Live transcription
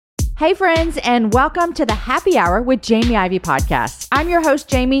Hey friends, and welcome to the Happy Hour with Jamie Ivey podcast. I'm your host,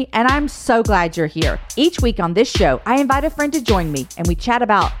 Jamie, and I'm so glad you're here. Each week on this show, I invite a friend to join me, and we chat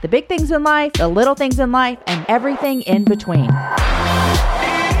about the big things in life, the little things in life, and everything in between.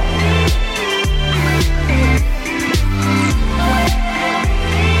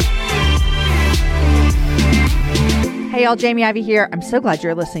 Hey y'all, Jamie Ivey here. I'm so glad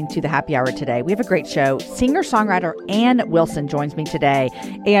you're listening to the Happy Hour today. We have a great show. Singer-songwriter Ann Wilson joins me today.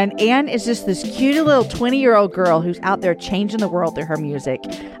 And Ann is just this cute little 20-year-old girl who's out there changing the world through her music.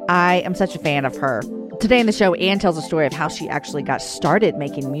 I am such a fan of her. Today in the show, Ann tells a story of how she actually got started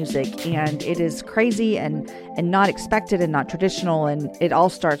making music, and it is crazy and not expected and not traditional, and it all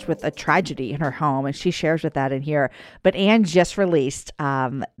starts with a tragedy in her home, and she shares with that in here. But Ann just released,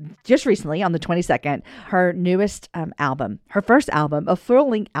 just recently on the 22nd, her newest album, her first album, a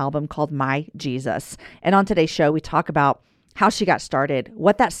full-length album called My Jesus. And on today's show, we talk about how she got started,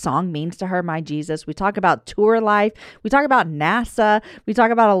 what that song means to her, My Jesus. We talk about tour life. We talk about NASA. We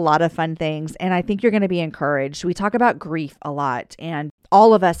talk about a lot of fun things, and I think you're going to be encouraged. We talk about grief a lot, and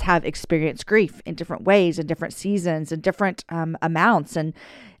all of us have experienced grief in different ways, in different seasons, in different amounts, and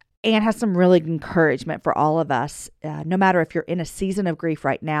Ann has some really good encouragement for all of us, no matter if you're in a season of grief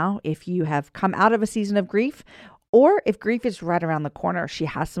right now, if you have come out of a season of grief, or if grief is right around the corner. She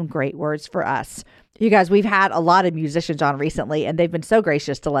has some great words for us. You guys, we've had a lot of musicians on recently, and they've been so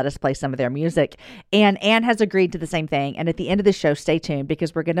gracious to let us play some of their music. And Ann has agreed to the same thing. And at the end of the show, stay tuned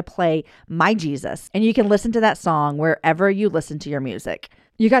because we're going to play My Jesus. And you can listen to that song wherever you listen to your music.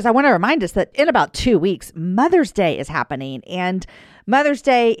 You guys, I want to remind us that in about 2 weeks, Mother's Day is happening. And Mother's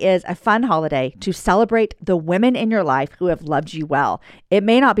Day is a fun holiday to celebrate the women in your life who have loved you well. It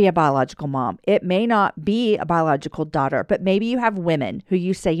may not be a biological mom. It may not be a biological daughter, but maybe you have women who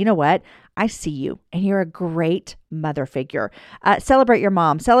you say, you know what? I see you and you're a great mother figure. Celebrate your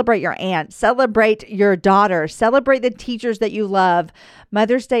mom, celebrate your aunt, celebrate your daughter, celebrate the teachers that you love.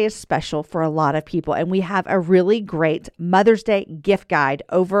 Mother's Day is special for a lot of people, and we have a really great Mother's Day gift guide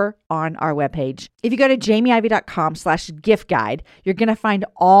over on our webpage. If you go to jamieivey.com/gift guide, you're going to find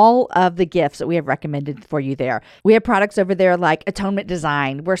all of the gifts that we have recommended for you there. We have products over there like Atonement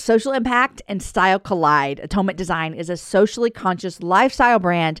Design, where social impact and style collide. Atonement Design is a socially conscious lifestyle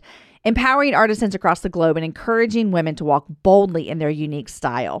brand empowering artisans across the globe and encouraging women to walk boldly in their unique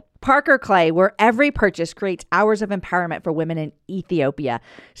style. Parker Clay, where every purchase creates hours of empowerment for women in Ethiopia.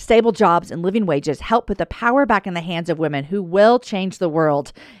 Stable jobs and living wages help put the power back in the hands of women who will change the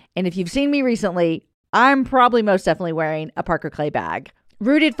world. And if you've seen me recently, I'm probably most definitely wearing a Parker Clay bag.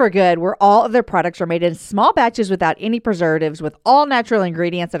 Rooted for Good, where all of their products are made in small batches without any preservatives, with all natural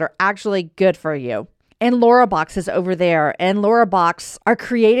ingredients that are actually good for you. And Laura Box is over there. And Laura Box are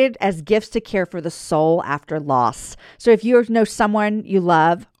created as gifts to care for the soul after loss. So if you know someone you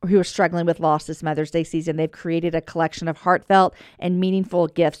love who are struggling with loss this Mother's Day season, they've created a collection of heartfelt and meaningful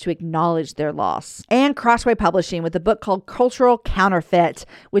gifts to acknowledge their loss. And Crossway Publishing with a book called Cultural Counterfeit,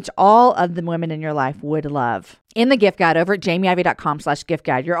 which all of the women in your life would love. In the gift guide over at jamieivey.com/gift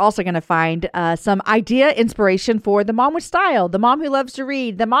guide, you're also going to find some idea inspiration for the mom with style, the mom who loves to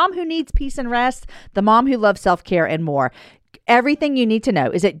read, the mom who needs peace and rest, the mom who loves self-care, and more. Everything you need to know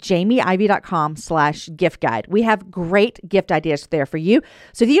is at jamieivey.com/gift guide. We have great gift ideas there for you.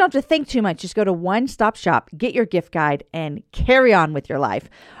 So if you don't have to think too much, just go to One Stop Shop, get your gift guide, and carry on with your life.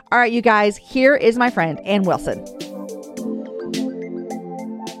 All right, you guys, here is my friend, Ann Wilson.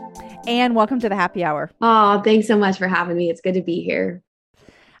 Ann, welcome to the Happy Hour. Oh, thanks so much for having me. It's good to be here.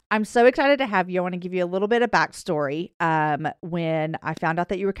 I'm so excited to have you. I want to give you a little bit of backstory. When I found out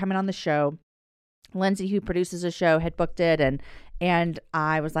that you were coming on the show, Lindsay, who produces the show, had booked it, and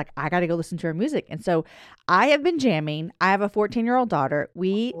I was like, I got to go listen to her music. And so I have been jamming. I have a 14-year-old daughter.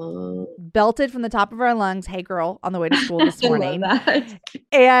 We belted from the top of our lungs, Hey Girl, on the way to school this morning. I love that.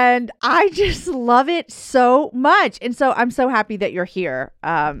 And I just love it so much. And so I'm so happy that you're here.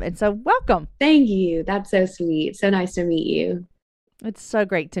 And so welcome. Thank you. That's so sweet. So nice to meet you. It's so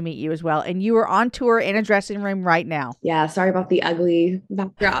great to meet you as well. And you are on tour in a dressing room right now. Yeah. Sorry about the ugly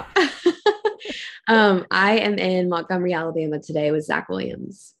backdrop. I am in Montgomery, Alabama today with Zach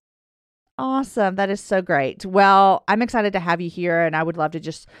Williams. Awesome. That is so great. Well, I'm excited to have you here, and I would love to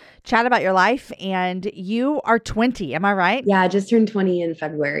just chat about your life. And you are 20, am I right? Yeah, I just turned 20 in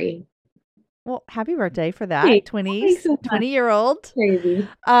February. Well, happy birthday for that. Hey, 20-year-old. Crazy.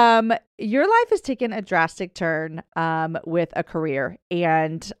 Your life has taken a drastic turn with a career.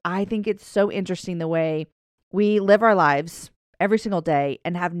 And I think it's so interesting the way we live our lives every single day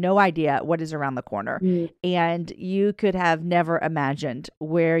and have no idea what is around the corner. Mm. And you could have never imagined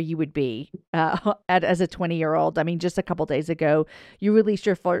where you would be as a 20-year-old. I mean, just a couple days ago, you released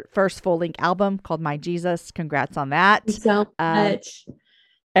your first full-length album called My Jesus. Congrats on that. Thanks so much.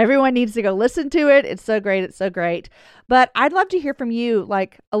 Everyone needs to go listen to it. It's so great. It's so great. But I'd love to hear from you,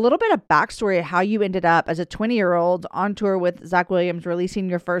 like a little bit of backstory of how you ended up as a 20-year-old on tour with Zach Williams, releasing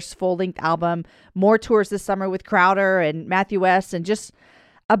your first full-length album, more tours this summer with Crowder and Matthew West, and just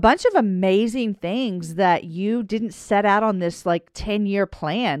a bunch of amazing things that you didn't set out on this like 10-year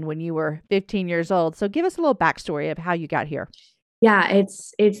plan when you were 15 years old. So give us a little backstory of how you got here. Yeah,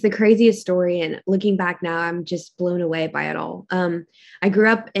 it's the craziest story. And looking back now, I'm just blown away by it all. I grew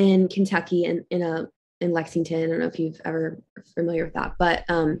up in Kentucky in Lexington. I don't know if you've ever familiar with that, but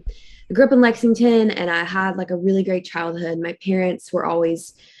I grew up in Lexington and I had like a really great childhood. My parents were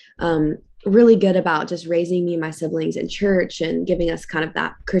always really good about just raising me and my siblings in church and giving us kind of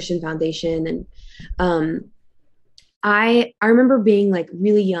that Christian foundation. And I remember being like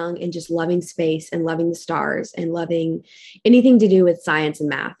really young and just loving space and loving the stars and loving anything to do with science and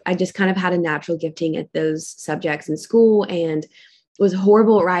math. I just kind of had a natural gifting at those subjects in school and was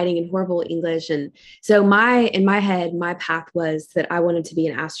horrible at writing and horrible at English. And so in my head, my path was that I wanted to be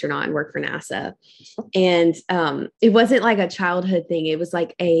an astronaut and work for NASA. And it wasn't like a childhood thing. It was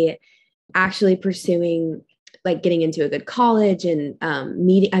like actually pursuing like getting into a good college and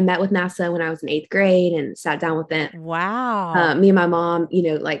I met with NASA when I was in 8th grade and sat down with them. Wow. Me and my mom,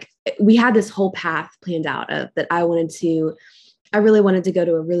 like we had this whole path planned out of that. I really wanted to go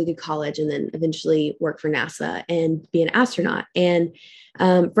to a really good college and then eventually work for NASA and be an astronaut. And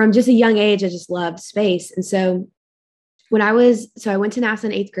from just a young age, I just loved space. And so I went to NASA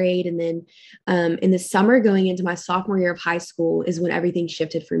in 8th grade. And then in the summer going into my sophomore year of high school is when everything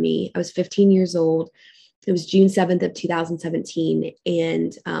shifted for me. I was 15 years old. It was June 7th of 2017.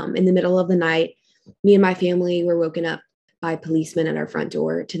 And in the middle of the night, me and my family were woken up by policemen at our front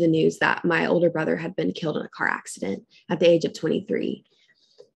door to the news that my older brother had been killed in a car accident at the age of 23.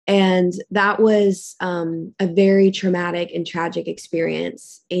 And that was a very traumatic and tragic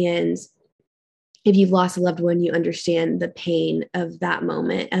experience. And if you've lost a loved one, you understand the pain of that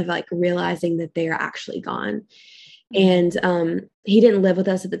moment of like realizing that they are actually gone. And he didn't live with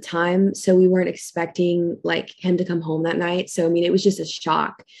us at the time, so we weren't expecting like him to come home that night. So, I mean, it was just a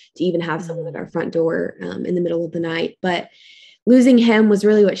shock to even have someone at our front door in the middle of the night. But losing him was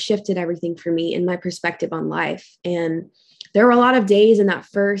really what shifted everything for me and my perspective on life. And there were a lot of days in that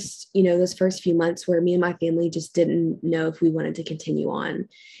those first few months where me and my family just didn't know if we wanted to continue on.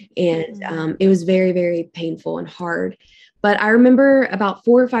 And it was very, very painful and hard. But I remember about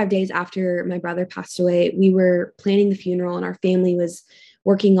 4 or 5 days after my brother passed away, we were planning the funeral and our family was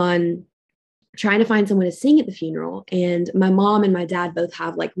working on trying to find someone to sing at the funeral. And my mom and my dad both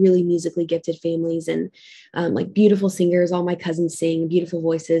have like really musically gifted families and like beautiful singers. All my cousins sing, beautiful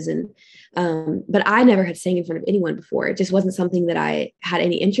voices. And but I never had sang in front of anyone before. It just wasn't something that I had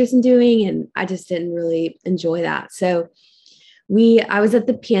any interest in doing. And I just didn't really enjoy that. So I was at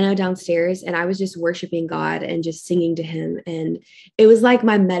the piano downstairs and I was just worshiping God and just singing to him. And it was like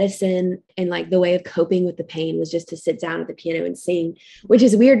my medicine and like the way of coping with the pain was just to sit down at the piano and sing, which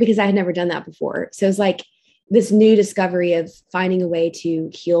is weird because I had never done that before. So it's like this new discovery of finding a way to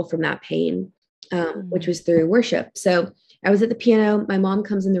heal from that pain, which was through worship. So I was at the piano. My mom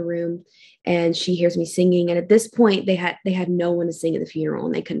comes in the room and she hears me singing. And at this point, they had no one to sing at the funeral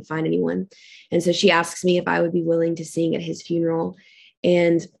and they couldn't find anyone. And so she asks me if I would be willing to sing at his funeral.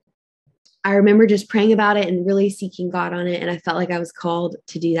 And I remember just praying about it and really seeking God on it. And I felt like I was called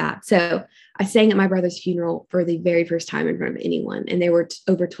to do that. So I sang at my brother's funeral for the very first time in front of anyone. And there were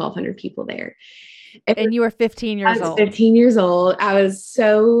over 1,200 people there. And you were 15 years old. I was 15 years old. I was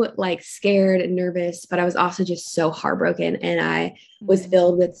so like scared and nervous, but I was also just so heartbroken. And I was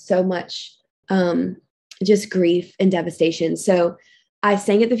filled with so much just grief and devastation. So I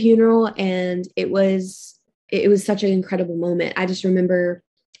sang at the funeral and it was such an incredible moment. I just remember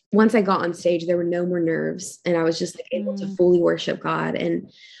once I got on stage, there were no more nerves and I was just like, able to fully worship God.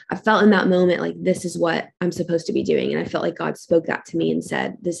 And I felt in that moment, like, this is what I'm supposed to be doing. And I felt like God spoke that to me and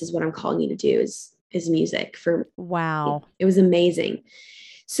said, this is what I'm calling you to do is music for. Wow. It was amazing.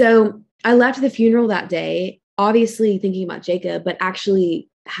 So I left the funeral that day, obviously thinking about Jacob, but actually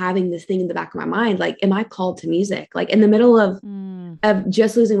having this thing in the back of my mind, like, am I called to music? Like in the middle of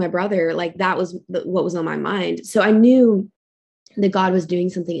just losing my brother, like that was what was on my mind. So I knew that God was doing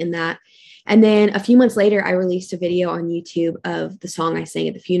something in that. And then a few months later, I released a video on YouTube of the song I sang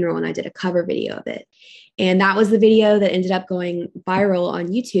at the funeral and I did a cover video of it. And that was the video that ended up going viral on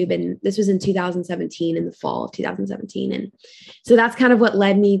YouTube. And this was in 2017, in the fall of 2017. And so that's kind of what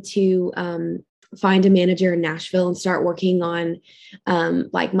led me to find a manager in Nashville and start working on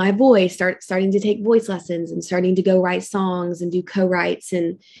like my voice, starting to take voice lessons and starting to go write songs and do co-writes.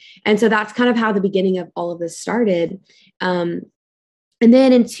 And so that's kind of how the beginning of all of this started. And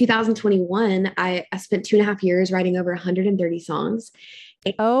then in 2021, I spent 2.5 years writing over 130 songs.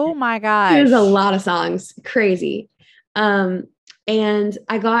 Oh my gosh. It was a lot of songs, crazy. And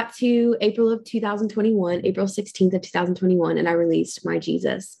I got to April 16th of 2021, and I released My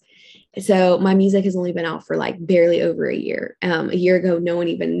Jesus. So my music has only been out for like barely over a year. A year ago, no one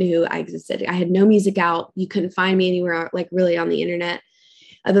even knew I existed. I had no music out. You couldn't find me anywhere, like really on the internet,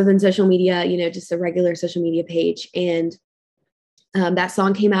 other than social media, just a regular social media page. And that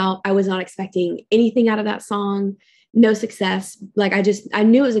song came out. I was not expecting anything out of that song. No success. Like I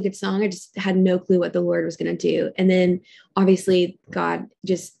knew it was a good song. I just had no clue what the Lord was going to do. And then obviously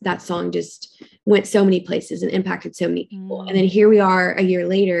that song just went so many places and impacted so many people. And then here we are a year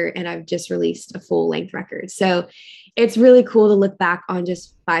later, and I've just released a full length record. So it's really cool to look back on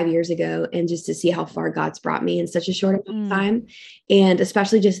just 5 years ago and just to see how far God's brought me in such a short amount of time. And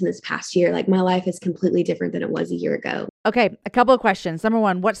especially just in this past year, like my life is completely different than it was a year ago. Okay. A couple of questions. Number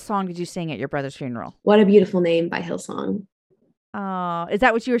one, what song did you sing at your brother's funeral? What a Beautiful Name by Hillsong. Oh, is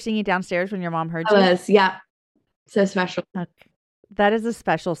that what you were singing downstairs when your mom heard you? It was, yeah. So special. Okay. That is a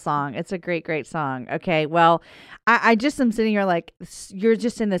special song. It's a great, great song. Okay. Well, I just am sitting here like, you're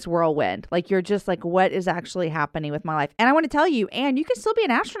just in this whirlwind. Like, you're just like, what is actually happening with my life? And I want to tell you, Anne, you can still be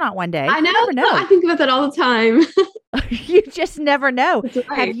an astronaut one day. I know. You never know. I think about that all the time. You just never know.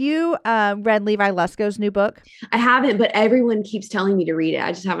 Right. Have you read Levi Lusko's new book? I haven't, but everyone keeps telling me to read it.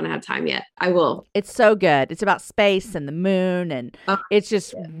 I just haven't had time yet. I will. It's so good. It's about space and the moon, and it's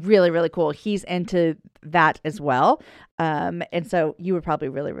just really, really cool. He's into that as well. And so you would probably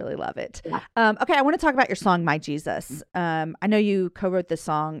really, really love it. Yeah. Okay. I want to talk about your song, My Jesus. I know you co-wrote this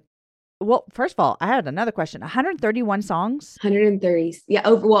song. Well, first of all, I had another question. 131 songs? 130. Yeah.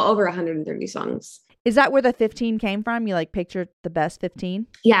 Over 130 songs. Is that where the 15 came from? You like pictured the best 15?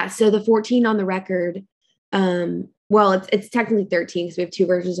 Yeah. So the 14 on the record, it's technically 13 because we have two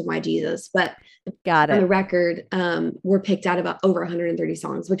versions of My Jesus, but Got it. on the record, were picked out about over 130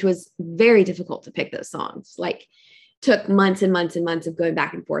 songs, which was very difficult to pick those songs. Like, took months and months and months of going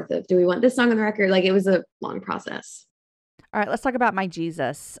back and forth of, do we want this song on the record? Like, it was a long process. All right, let's talk about My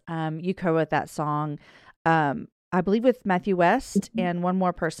Jesus. You co-wrote that song, I believe with Matthew West and one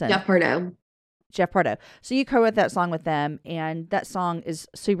more person. Jeff Pardo. So you co-wrote that song with them, and that song is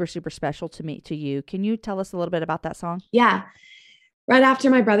super, super special to you. Can you tell us a little bit about that song? Yeah. Right after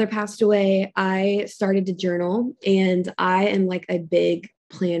my brother passed away, I started to journal, and I am like a big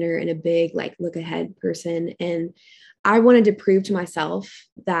planner and a big like look ahead person. And I wanted to prove to myself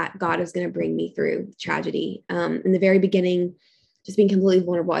that God was going to bring me through tragedy. In the very beginning, just being completely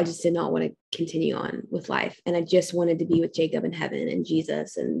vulnerable, I just did not want to continue on with life. And I just wanted to be with Jacob in heaven and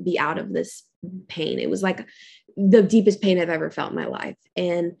Jesus and be out of this pain. It was like the deepest pain I've ever felt in my life.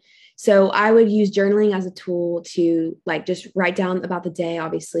 And so I would use journaling as a tool to like just write down about the day,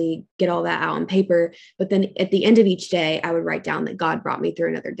 obviously get all that out on paper. But then at the end of each day, I would write down that God brought me through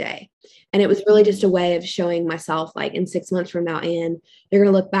another day. And it was really just a way of showing myself, like, in 6 months from now, Anne, you're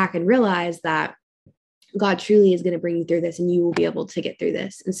going to look back and realize that God truly is going to bring you through this, and you will be able to get through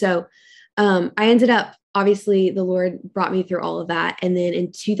this. And so I ended up, obviously, the Lord brought me through all of that. And then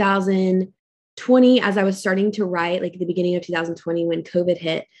in 2020, as I was starting to write, like at the beginning of 2020, when COVID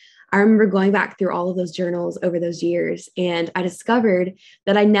hit, I remember going back through all of those journals over those years, and I discovered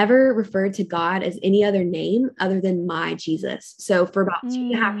that I never referred to God as any other name other than My Jesus. So for about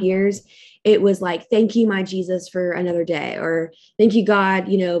 2.5 years, it was like, thank you, My Jesus, for another day, or thank you, God,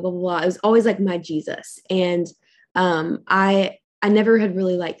 blah, blah, blah. It was always like My Jesus. And I never had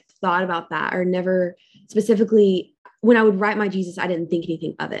really like thought about that, or never specifically, when I would write My Jesus, I didn't think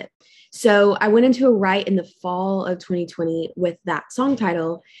anything of it. So I went into a write in the fall of 2020 with that song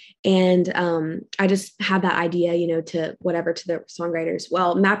title. And I just had that idea, to the songwriters.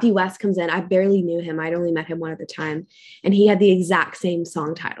 Well, Matthew West comes in. I barely knew him. I'd only met him one other time. And he had the exact same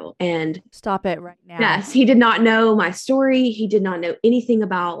song title. And stop it right now. Yes, he did not know my story. He did not know anything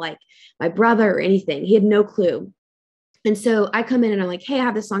about like my brother or anything. He had no clue. And so I come in and I'm like, hey, I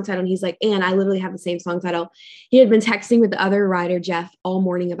have this song title. And he's like, Anne, I literally have the same song title. He had been texting with the other writer, Jeff, all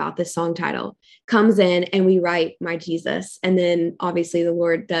morning about this song title. Comes in and we write My Jesus. And then obviously the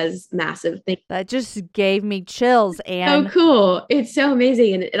Lord does massive things. That just gave me chills, Anne. Oh, cool. It's so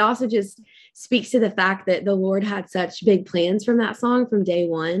amazing. And it also just speaks to the fact that the Lord had such big plans from that song from day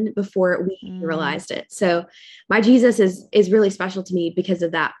one before we realized it. So my Jesus is really special to me because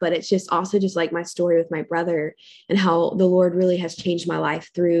of that. But it's just also just like my story with my brother and how the Lord really has changed my life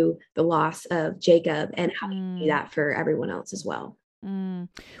through the loss of Jacob, and how he do that for everyone else as well.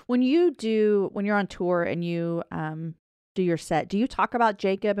 When you're on tour and you do your set, do you talk about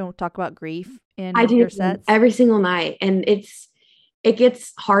Jacob and talk about grief in I do your sets? every single night. And it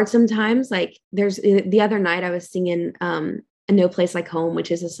gets hard sometimes. Like there's the other night I was singing A No Place Like Home,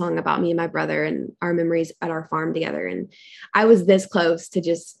 which is a song about me and my brother and our memories at our farm together. And I was this close to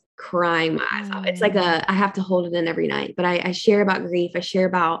just crying my eyes out. It's like I have to hold it in every night, but I share about grief. I share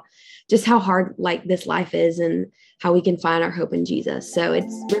about just how hard like this life is and how we can find our hope in Jesus. So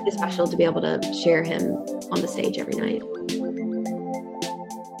it's really special to be able to share him on the stage every night.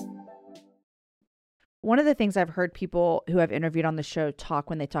 One of the things I've heard people who I've interviewed on the show talk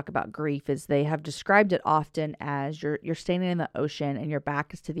when they talk about grief is they have described it often as you're standing in the ocean and your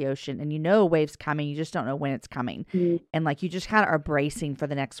back is to the ocean and you know a wave's coming, you just don't know when it's coming. And like you just kind of are bracing for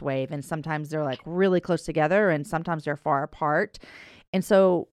the next wave. And sometimes they're like really close together and sometimes they're far apart. And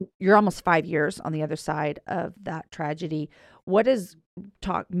so you're almost 5 years on the other side of that tragedy. What does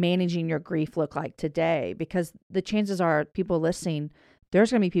managing your grief look like today? Because the chances are people listening,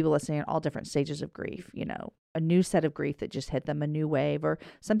 there's going to be people listening at all different stages of grief, you know, a new set of grief that just hit them, a new wave, or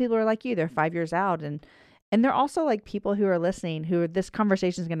some people are like you, they're 5 years out. And they're also like people who are listening, who this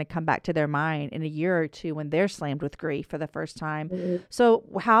conversation is going to come back to their mind in a year or two when they're slammed with grief for the first time. So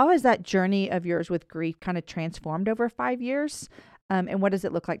how has that journey of yours with grief kind of transformed over 5 years? And what does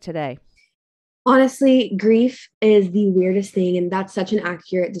it look like today? Honestly, grief is the weirdest thing. And that's such an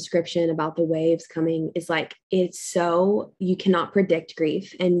accurate description about the waves coming. Is like, it's so, you cannot predict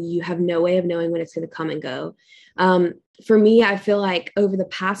grief and you have no way of knowing when it's going to come and go. For me, I feel like over the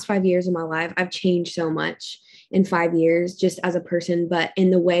past 5 years of my life, I've changed so much in 5 years, just as a person, but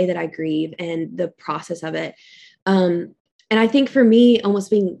in the way that I grieve and the process of it. And I think for me,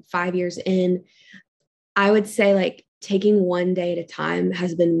 almost being 5 years in, I would say like, taking one day at a time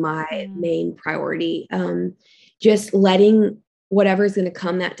has been my main priority. Just letting whatever's going to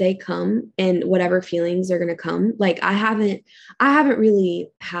come that day come, and whatever feelings are going to come. Like I haven't really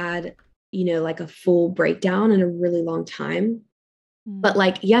had, you know, like a full breakdown in a really long time. But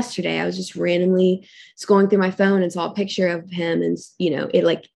like yesterday, I was just randomly scrolling through my phone and saw a picture of him, and you know,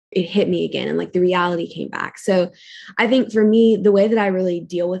 it hit me again, and like the reality came back. So I think for me, the way that I really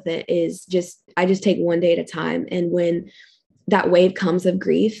deal with it is I just take one day at a time. And when that wave comes of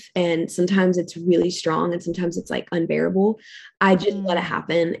grief, and sometimes it's really strong and sometimes it's like unbearable, I just let it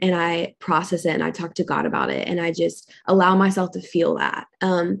happen and I process it and I talk to God about it and I just allow myself to feel that.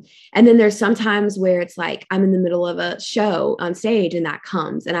 And then there's sometimes where it's like I'm in the middle of a show on stage and that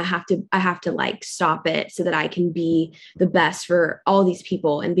comes, and I have to like stop it so that I can be the best for all these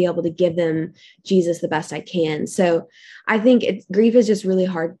people and be able to give them Jesus the best I can. So I think grief is just really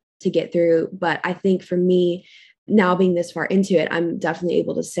hard to get through. But I think for me, now being this far into it, I'm definitely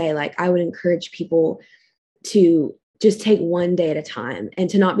able to say, like, I would encourage people to just take one day at a time and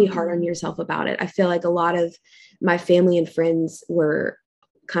to not be hard on yourself about it. I feel like a lot of my family and friends were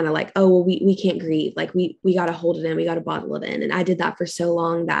kind of like, oh, well, we can't grieve. Like we got to hold it in, we got to bottle it in. And I did that for so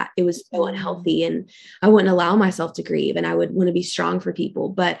long that it was so unhealthy, and I wouldn't allow myself to grieve, and I would want to be strong for people.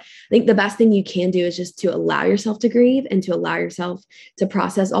 But I think the best thing you can do is just to allow yourself to grieve and to allow yourself to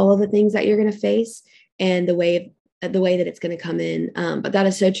process all of the things that you're going to face and the way that it's going to come in. But that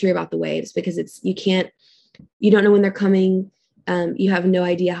is so true about the waves, because you don't know when they're coming. You have no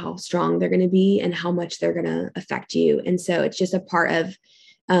idea how strong they're going to be and how much they're going to affect you. And so it's just a part of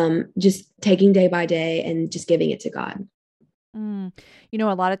just taking day by day and just giving it to God. You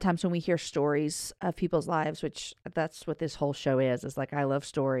know, a lot of times when we hear stories of people's lives, which that's what this whole show is like, I love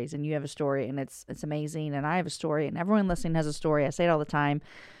stories, and you have a story and it's amazing. And I have a story, and everyone listening has a story. I say it all the time.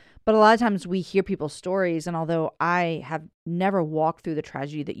 But a lot of times we hear people's stories, and although I have never walked through the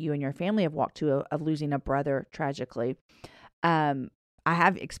tragedy that you and your family have walked to of losing a brother tragically, I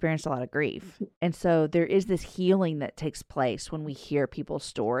have experienced a lot of grief. And so there is this healing that takes place when we hear people's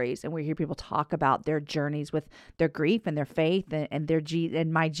stories and we hear people talk about their journeys with their grief and their faith and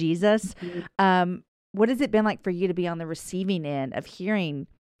and my Jesus. What has it been like for you to be on the receiving end of hearing,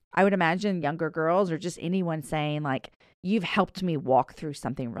 I would imagine, younger girls or just anyone saying like, you've helped me walk through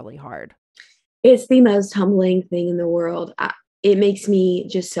something really hard? It's the most humbling thing in the world. It makes me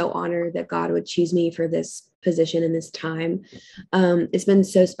just so honored that God would choose me for this position in this time. It's been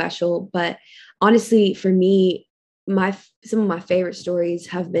so special. But honestly, for me, some of my favorite stories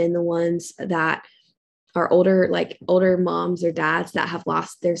have been the ones that older moms or dads that have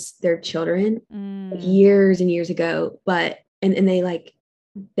lost their children Mm. years and years ago, but and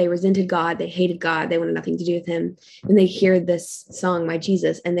they resented God, they hated God, they wanted nothing to do with him. And they hear this song, My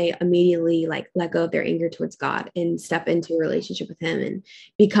Jesus, and they immediately like let go of their anger towards God and step into a relationship with him and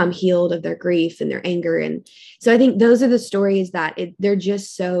become healed of their grief and their anger. And so I think those are the stories that they're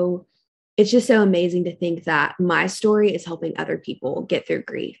just so, it's just so amazing to think that my story is helping other people get through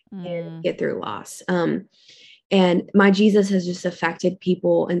grief and get through loss. And My Jesus has just affected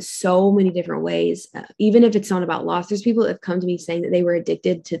people in so many different ways. Even if it's not about loss, there's people that have come to me saying that they were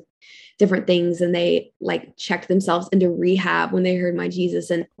addicted to different things and they like checked themselves into rehab when they heard My Jesus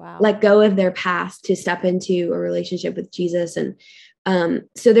and let go of their past to step into a relationship with Jesus. And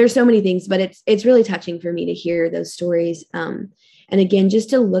so there's so many things, but it's really touching for me to hear those stories. And again,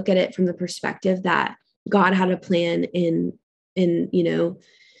 just to look at it from the perspective that God had a plan in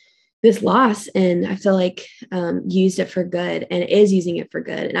this loss, and I feel like used it for good and is using it for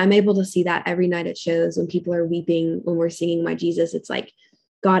good. And I'm able to see that every night at shows when people are weeping, when we're singing My Jesus, it's like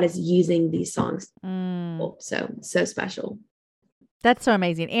God is using these songs. So special. That's so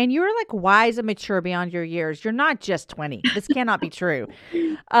amazing. And you're like wise and mature beyond your years. You're not just 20. This cannot be true.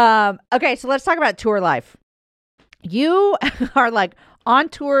 Okay, so let's talk about tour life. You are like on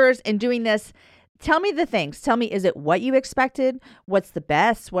tours and doing this. Tell me the things. Tell me, is it what you expected? What's the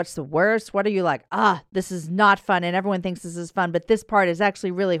best? What's the worst? What are you like, this is not fun and everyone thinks this is fun, but this part is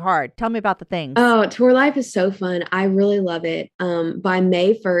actually really hard. Tell me about the things. Oh, tour life is so fun. I really love it. By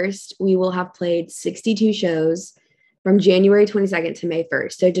May 1st, we will have played 62 shows from January 22nd to May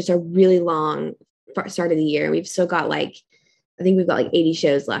 1st. So just a really long start of the year. We've still got I think we've got like 80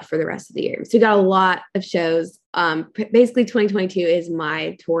 shows left for the rest of the year. So we got a lot of shows. Basically 2022 is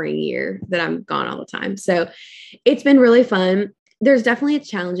my touring year that I'm gone all the time. So it's been really fun. There's definitely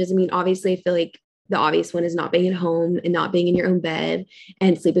challenges. I mean, obviously I feel like the obvious one is not being at home and not being in your own bed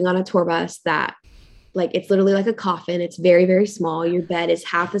and sleeping on a tour bus that like, it's literally like a coffin. It's very, very small. Your bed is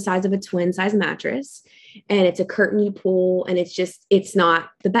half the size of a twin size mattress and it's a curtain you pull and it's not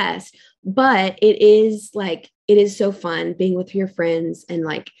the best, but it is so fun being with your friends and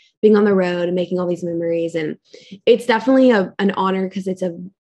like being on the road and making all these memories. And it's definitely an honor because it's a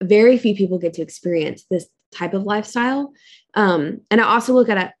very few people get to experience this type of lifestyle. And I also look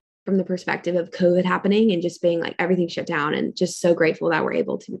at it from the perspective of COVID happening and just being like everything shut down and just so grateful that we're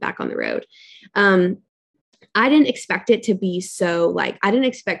able to be back on the road. I didn't expect it to be so I didn't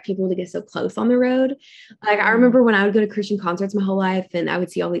expect people to get so close on the road. Like I remember when I would go to Christian concerts my whole life and I would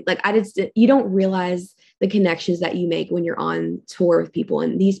see all the, you don't realize the connections that you make when you're on tour with people.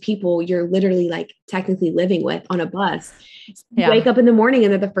 And these people you're literally like technically living with on a bus. You wake up in the morning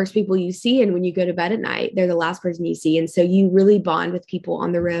and they're the first people you see. And when you go to bed at night, they're the last person you see. And so you really bond with people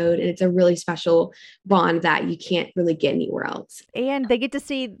on the road. And it's a really special bond that you can't really get anywhere else. And they get to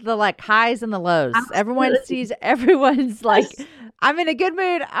see the like highs and the lows. Absolutely. Everyone sees everyone's like, I'm in a good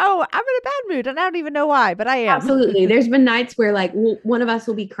mood. Oh, I'm in a bad mood. And I don't even know why, but I am. Absolutely. There's been nights where like one of us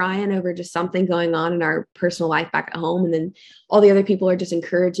will be crying over just something going on in our personal life back at home. And then all the other people are just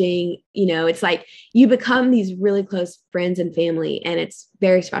encouraging, it's like you become these really close friends and family and it's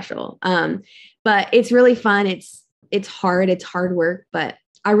very special. But it's really fun. It's hard work, but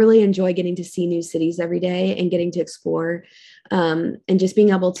I really enjoy getting to see new cities every day and getting to explore, and just being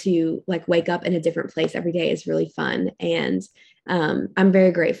able to like wake up in a different place every day is really fun. And I'm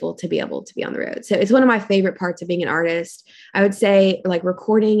very grateful to be able to be on the road. So it's one of my favorite parts of being an artist. I would say like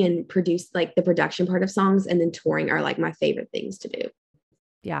recording and the production part of songs and then touring are like my favorite things to do.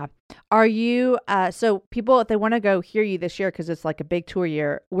 Yeah. Are you, so people, if they want to go hear you this year, because it's like a big tour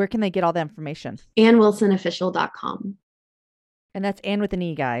year, where can they get all the information? AnnWilsonOfficial.com. And that's Ann with an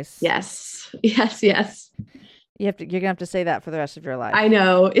E, guys. Yes. You're going to have to say that for the rest of your life. I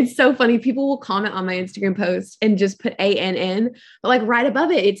know. It's so funny. People will comment on my Instagram post and just put ANN, but like right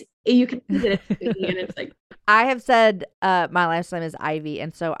above it, you can see that it's and it's like. I have said my last name is Ivy.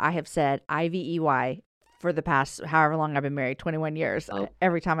 And so I have said Ivey for the past however long I've been married, 21 years. Oh.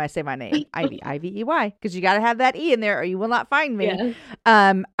 Every time I say my name, Ivey, because you got to have that E in there or you will not find me.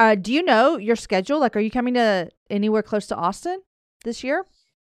 Yeah. Do you know your schedule? Like, are you coming to anywhere close to Austin this year?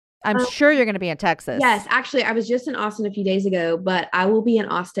 I'm sure you're going to be in Texas. Yes, actually, I was just in Austin a few days ago, but I will be in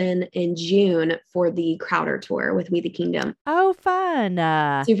Austin in June for the Crowder tour with We the Kingdom. Oh, fun.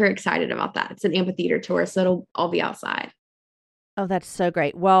 Super excited about that. It's an amphitheater tour, so I'll be outside. Oh, that's so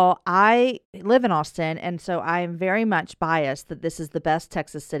great. Well, I live in Austin, and so I am very much biased that this is the best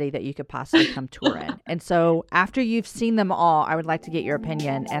Texas city that you could possibly come tour in. And so after you've seen them all, I would like to get your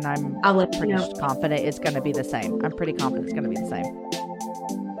opinion, and I'm pretty confident it's going to be the same. I'm pretty confident it's going to be the same.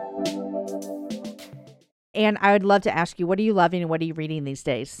 And I would love to ask you, what are you loving and what are you reading these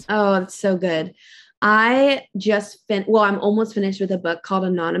days? Oh, it's so good. I just well, I'm almost finished with a book called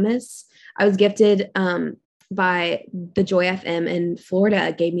Anonymous. I was gifted by the Joy FM in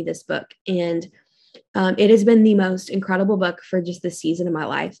Florida, gave me this book. And it has been the most incredible book for just the season of my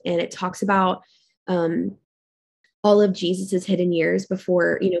life. And it talks about all of Jesus's hidden years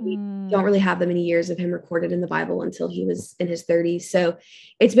before, we don't really have that many years of him recorded in the Bible until he was in his 30s. So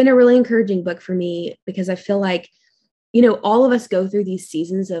it's been a really encouraging book for me because I feel like, all of us go through these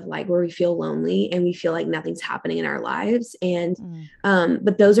seasons of like where we feel lonely and we feel like nothing's happening in our lives. And,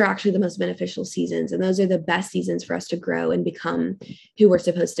 but those are actually the most beneficial seasons. And those are the best seasons for us to grow and become who we're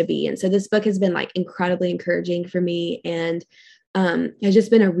supposed to be. And so this book has been like incredibly encouraging for me and has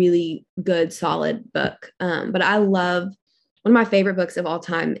just been a really good, solid book. But I love, one of my favorite books of all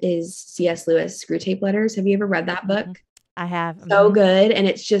time is C.S. Lewis, Screwtape Letters. Have you ever read that book? I have. So good. And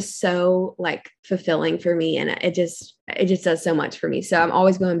it's just so like fulfilling for me. And it just does so much for me. So I'm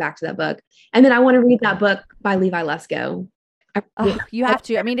always going back to that book. And then I want to read that book by Levi Lesko. You have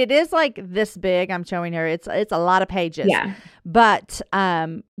to. I mean, it is like this big. I'm showing her. It's a lot of pages. Yeah. But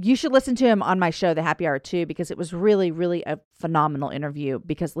you should listen to him on my show, The Happy Hour, too, because it was really, really a phenomenal interview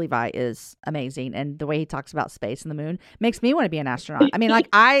because Levi is amazing. And the way he talks about space and the moon makes me want to be an astronaut. I mean, like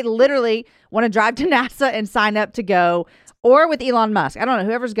I literally want to drive to NASA and sign up to go, or with Elon Musk. I don't know,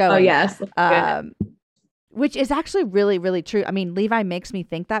 whoever's going. Oh, yes. Which is actually really, really true. I mean, Levi makes me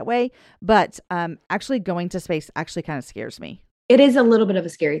think that way, but actually going to space actually kind of scares me. It is a little bit of a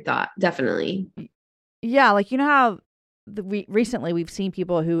scary thought, definitely. Yeah, like how recently we've seen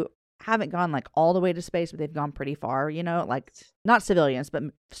people who haven't gone like all the way to space, but they've gone pretty far, like not civilians, but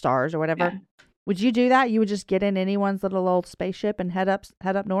stars or whatever. Yeah. Would you do that? You would just get in anyone's little old spaceship and head up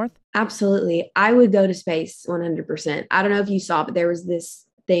north? Absolutely. I would go to space 100%. I don't know if you saw, but there was this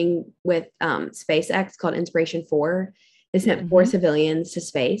thing with SpaceX called Inspiration 4. They sent 4 civilians to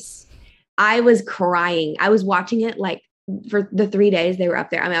space. I was crying. I was watching it like for the 3 days they were up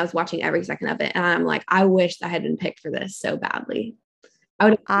there. I mean, I was watching every second of it. And I'm like, I wish I had been picked for this so badly.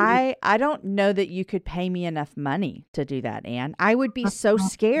 I don't know that you could pay me enough money to do that, Anne. I would be so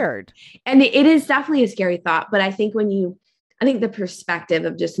scared. And it is definitely a scary thought. But I think I think the perspective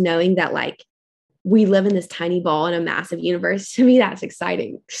of just knowing that like we live in this tiny ball in a massive universe, to me, that's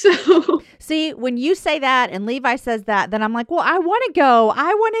exciting. So see, when you say that and Levi says that, then I'm like, well, I want to go.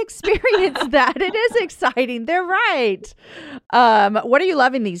 I want to experience that. It is exciting. They're right. What are you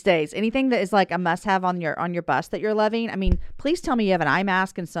loving these days? Anything that is like a must have on your bus that you're loving? I mean, please tell me you have an eye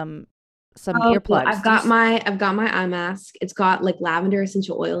mask and some earplugs. I've got my eye mask. It's got like lavender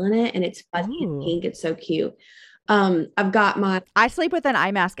essential oil in it and it's fuzzy and pink. It's so cute. I've got I sleep with an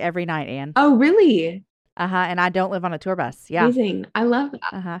eye mask every night, Anne. Oh, really? And I don't live on a tour bus. Yeah. Amazing. I love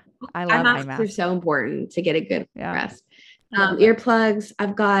that. I love eye masks. They're so important to get a good rest. Earplugs.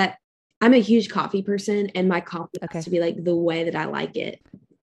 I'm a huge coffee person and my coffee has to be like the way that I like it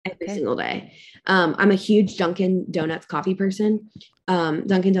every single day. I'm a huge Dunkin' Donuts coffee person.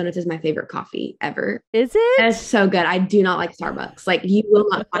 Dunkin' Donuts is my favorite coffee ever. Is it? It's so good. I do not like Starbucks. Like you will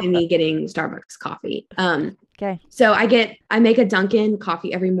not find me getting Starbucks coffee. Okay. So I make a Dunkin'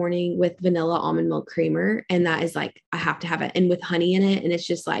 coffee every morning with vanilla almond milk creamer. And that is like, I have to have it and with honey in it. And it's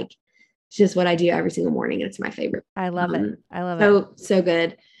just what I do every single morning. And it's my favorite. I love it. I love it. So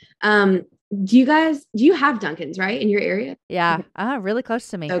good. Do you have Dunkin's right in your area? Yeah. Really close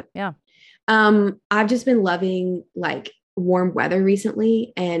to me. So, yeah. I've just been loving like warm weather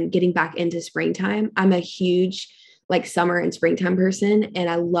recently and getting back into springtime. I'm a huge like summer and springtime person and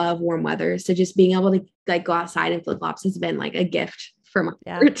I love warm weather. So just being able to like go outside in flip-flops has been like a gift for my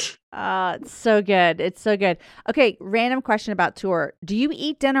heart. It's so good. It's so good. Okay. Random question about tour. Do you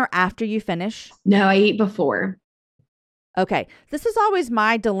eat dinner after you finish? No, I eat before. Okay. This is always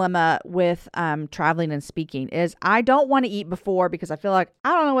my dilemma with traveling and speaking is I don't want to eat before because I feel like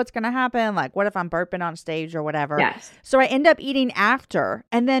I don't know what's going to happen. Like what if I'm burping on stage or whatever? Yes. So I end up eating after.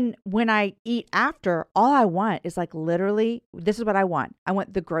 And then when I eat after, all I want is like literally, this is what I want. I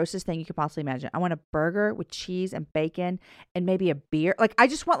want the grossest thing you could possibly imagine. I want a burger with cheese and bacon and maybe a beer. Like I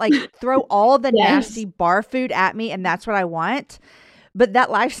just want like throw all the nasty bar food at me and that's what I want. But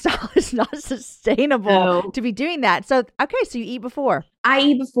that lifestyle is not sustainable to be doing that. So, okay. So you eat before. I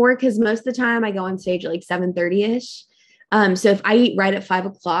eat before because most of the time I go on stage at like 7:30ish. So if I eat right at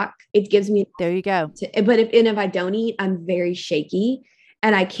 5:00, it gives me. There you go. But if I don't eat, I'm very shaky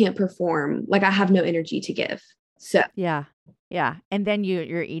and I can't perform. Like I have no energy to give. So yeah. And then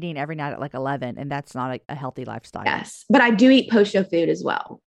you're eating every night at like 11 and that's not a healthy lifestyle. Yes. But I do eat post-show food as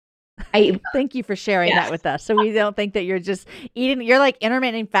well. Thank you for sharing that with us. So we don't think that you're just eating, you're like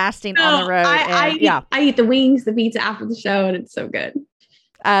intermittent fasting on the road. I eat the wings, the pizza after the show, and it's so good.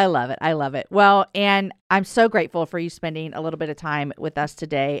 I love it. I love it. Well, and I'm so grateful for you spending a little bit of time with us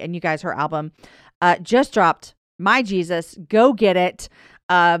today. And you guys, her album just dropped, My Jesus. Go get it.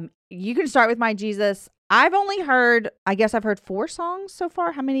 You can start with My Jesus. I've only heard, I guess I've heard 4 songs so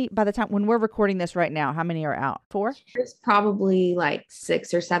far. How many, by the time when we're recording this right now, how many are out? 4? There's probably like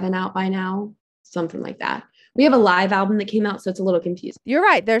 6 or 7 out by now, something like that. We have a live album that came out, so it's a little confusing. You're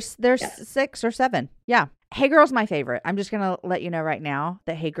right. There's 6 or 7. Yeah. Hey Girl's my favorite. I'm just going to let you know right now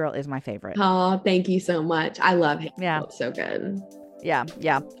that Hey Girl is my favorite. Oh, thank you so much. I love Hey Girl. Yeah. It's so good. Yeah.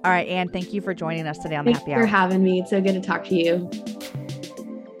 Yeah. All right, Ann, thank you for joining us today on the Happy Hour. Thanks for having me. It's so good to talk to you.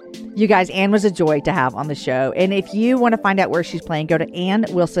 You guys, Ann was a joy to have on the show. And if you want to find out where she's playing, go to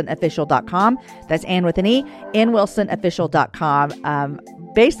AnnWilsonOfficial.com. That's Ann with an E, AnnWilsonOfficial.com.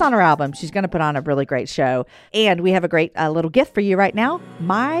 Based on her album, she's going to put on a really great show. And we have a great little gift for you right now.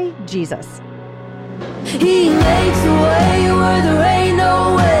 My Jesus. He makes a way where there ain't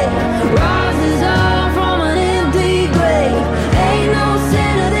no way. Rises up from an empty grave. Ain't no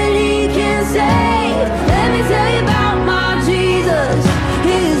sinner that he can save. Let me tell you about my Jesus.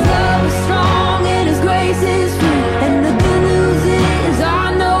 His love is strong and his grace is free. And the good news is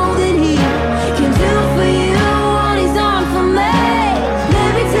I know that he can do for you what he's done for me.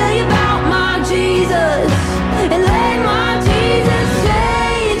 Let me tell you about my Jesus. And let my Jesus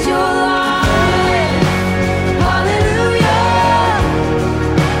change your life.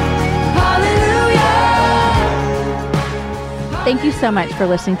 Thank you so much for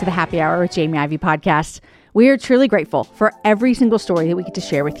listening to the Happy Hour with Jamie Ivey podcast. We are truly grateful for every single story that we get to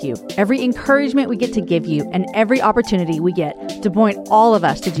share with you, every encouragement we get to give you, and every opportunity we get to point all of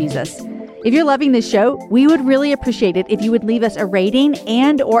us to Jesus. If you're loving this show, we would really appreciate it if you would leave us a rating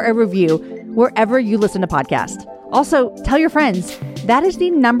and or a review wherever you listen to podcasts. Also, tell your friends. That is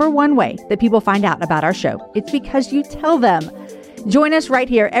the number one way that people find out about our show. It's because you tell them. Join us right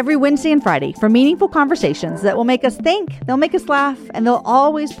here every Wednesday and Friday for meaningful conversations that will make us think, they'll make us laugh, and they'll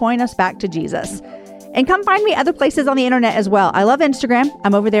always point us back to Jesus. And come find me other places on the internet as well. I love Instagram.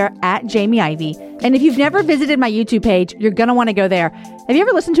 I'm over there at Jamie Ivey. And if you've never visited my YouTube page, you're going to want to go there. Have you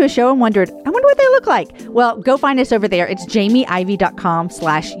ever listened to a show and wondered, I wonder what they look like? Well, go find us over there. It's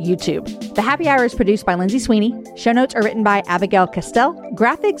jamieivey.com/YouTube. The Happy Hour is produced by Lindsay Sweeney. Show notes are written by Abigail Castell.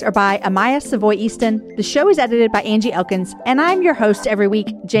 Graphics are by Amaya Savoy Easton. The show is edited by Angie Elkins. And I'm your host every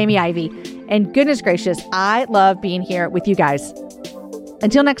week, Jamie Ivey. And goodness gracious, I love being here with you guys.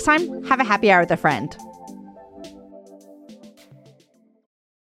 Until next time, have a happy hour with a friend.